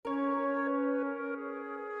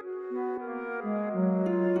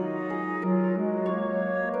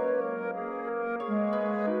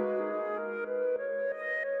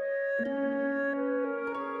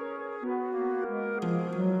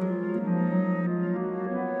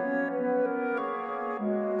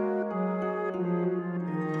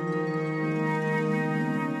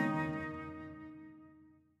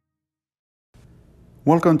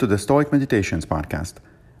Welcome to the Stoic Meditations podcast,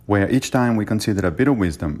 where each time we consider a bit of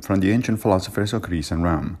wisdom from the ancient philosophers of Greece and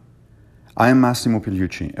Rome. I am Massimo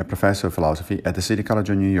Pigliucci, a professor of philosophy at the City College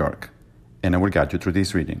of New York, and I will guide you through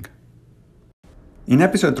this reading. In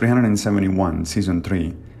episode 371, season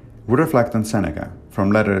 3, we reflect on Seneca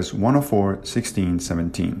from letters 104, 16,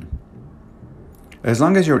 17. As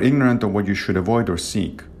long as you're ignorant of what you should avoid or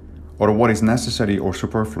seek, or what is necessary or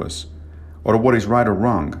superfluous, or what is right or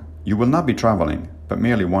wrong, you will not be traveling, but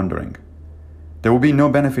merely wandering. There will be no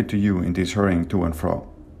benefit to you in this hurrying to and fro,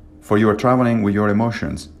 for you are traveling with your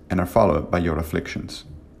emotions and are followed by your afflictions.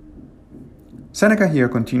 Seneca here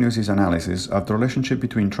continues his analysis of the relationship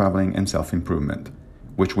between traveling and self-improvement,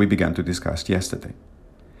 which we began to discuss yesterday.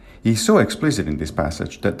 He is so explicit in this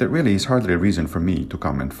passage that there really is hardly a reason for me to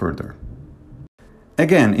comment further.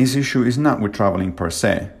 Again, his issue is not with traveling per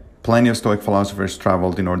se. Plenty of Stoic philosophers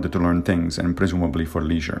traveled in order to learn things and presumably for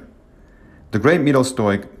leisure. The great Middle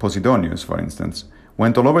Stoic Posidonius, for instance,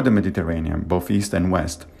 went all over the Mediterranean, both east and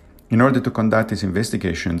west, in order to conduct his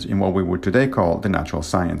investigations in what we would today call the natural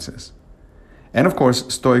sciences. And of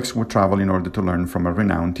course, Stoics would travel in order to learn from a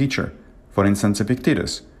renowned teacher, for instance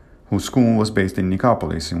Epictetus, whose school was based in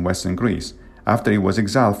Nicopolis in western Greece, after he was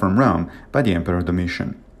exiled from Rome by the Emperor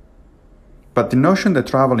Domitian. But the notion that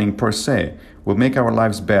traveling per se will make our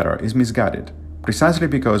lives better is misguided, precisely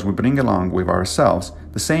because we bring along with ourselves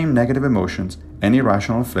the same negative emotions and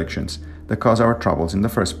irrational afflictions that cause our troubles in the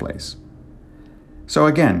first place. So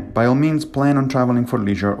again, by all means plan on traveling for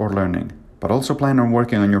leisure or learning, but also plan on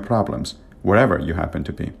working on your problems, wherever you happen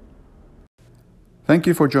to be. Thank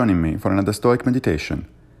you for joining me for another Stoic meditation.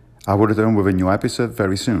 I will return with a new episode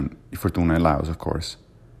very soon, if Fortuna allows, of course.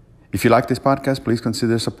 If you like this podcast, please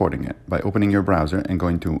consider supporting it by opening your browser and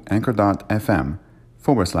going to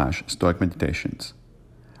anchor.fm/Stoic Meditations.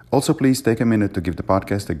 Also, please take a minute to give the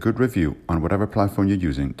podcast a good review on whatever platform you're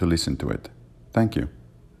using to listen to it. Thank you.